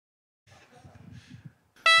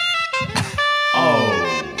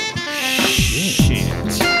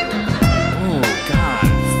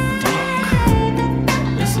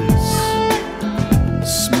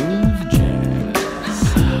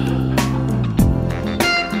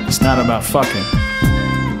It's not about fucking.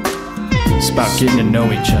 It's about getting to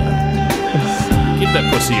know each other. Give that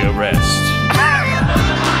pussy a rest.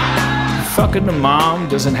 Fucking the mom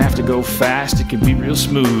doesn't have to go fast. It can be real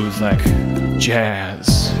smooth, like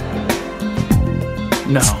jazz.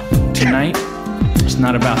 No, tonight, it's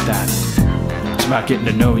not about that. It's about getting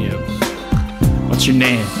to know you. What's your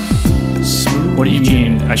name? What do you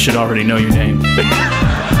mean I should already know your name? Okay.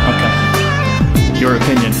 Your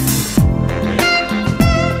opinion.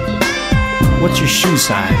 What's your shoe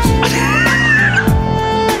size?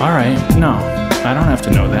 Alright, no, I don't have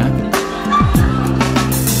to know that.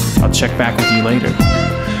 I'll check back with you later.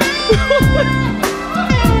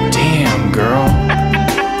 Damn, girl.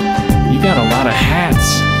 You got a lot of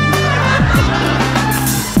hats.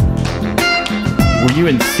 Were you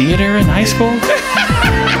in theater in high school?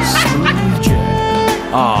 Smooth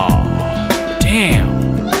jazz. Oh, damn.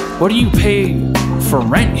 What do you pay for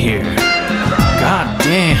rent here? God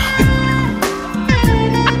damn.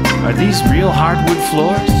 Are these real hardwood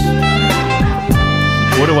floors?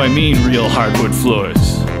 What do I mean, real hardwood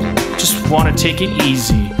floors? Just want to take it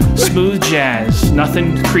easy. Smooth jazz,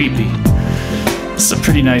 nothing creepy. It's a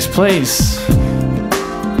pretty nice place.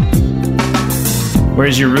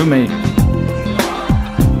 Where's your roommate?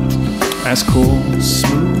 That's cool.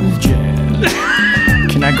 Smooth jazz.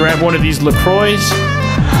 Can I grab one of these LaCroix?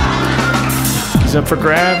 He's up for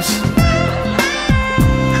grabs?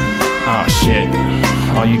 Oh shit.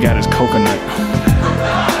 All you got is coconut.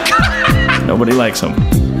 Nobody likes them.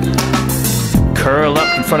 Curl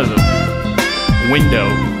up in front of the window.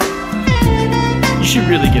 You should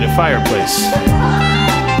really get a fireplace.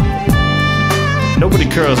 Nobody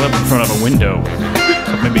curls up in front of a window.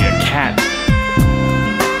 Maybe a cat.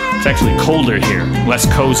 It's actually colder here, less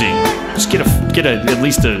cozy. Just get at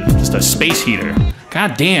least just a space heater.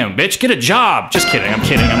 God damn, bitch, get a job. Just kidding, I'm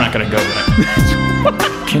kidding. I'm not gonna go there.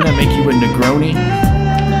 Can I make you a Negroni?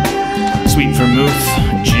 Sweet vermouth,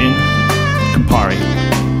 gin, Campari.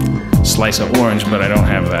 Slice of orange, but I don't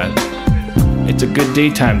have that. It's a good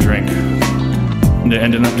daytime drink.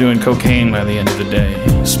 Ended up doing cocaine by the end of the day.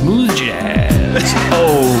 Smooth jazz.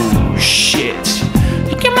 Oh shit.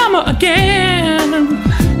 Pick your mama again.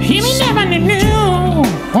 Hear me never knew.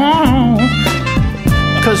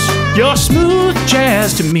 Cause you're smooth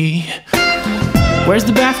jazz to me. Where's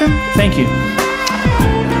the bathroom? Thank you.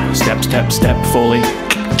 Step, step, step, Foley.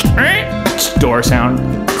 Door sound,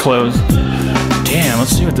 close. Damn,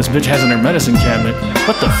 let's see what this bitch has in her medicine cabinet.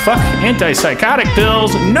 What the fuck? Antipsychotic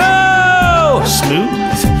pills? No!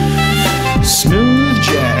 Smooth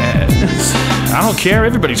jazz. I don't care,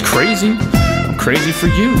 everybody's crazy. I'm crazy for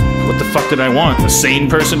you. What the fuck did I want? A sane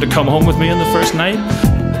person to come home with me on the first night?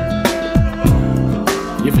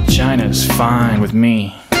 Your vagina is fine with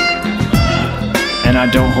me. And I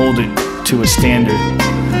don't hold it to a standard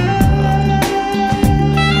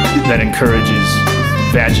that encourages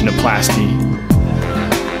vaginoplasty.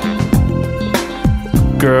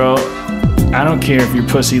 Girl, I don't care if your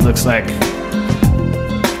pussy looks like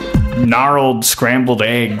gnarled scrambled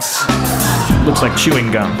eggs. Looks like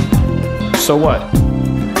chewing gum. So what?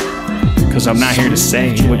 Because I'm not here to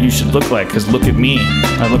say what you should look like, because look at me.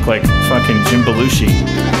 I look like fucking Jim Belushi.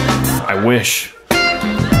 I wish.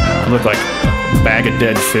 I look like a bag of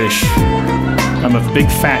dead fish. I'm a big,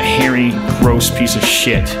 fat, hairy, gross piece of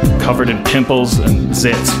shit, covered in pimples and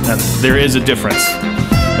zits, and there is a difference,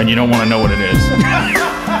 and you don't want to know what it is.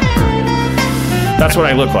 That's what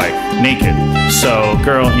I look like, naked. So,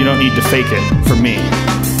 girl, you don't need to fake it for me.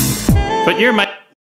 But you're my...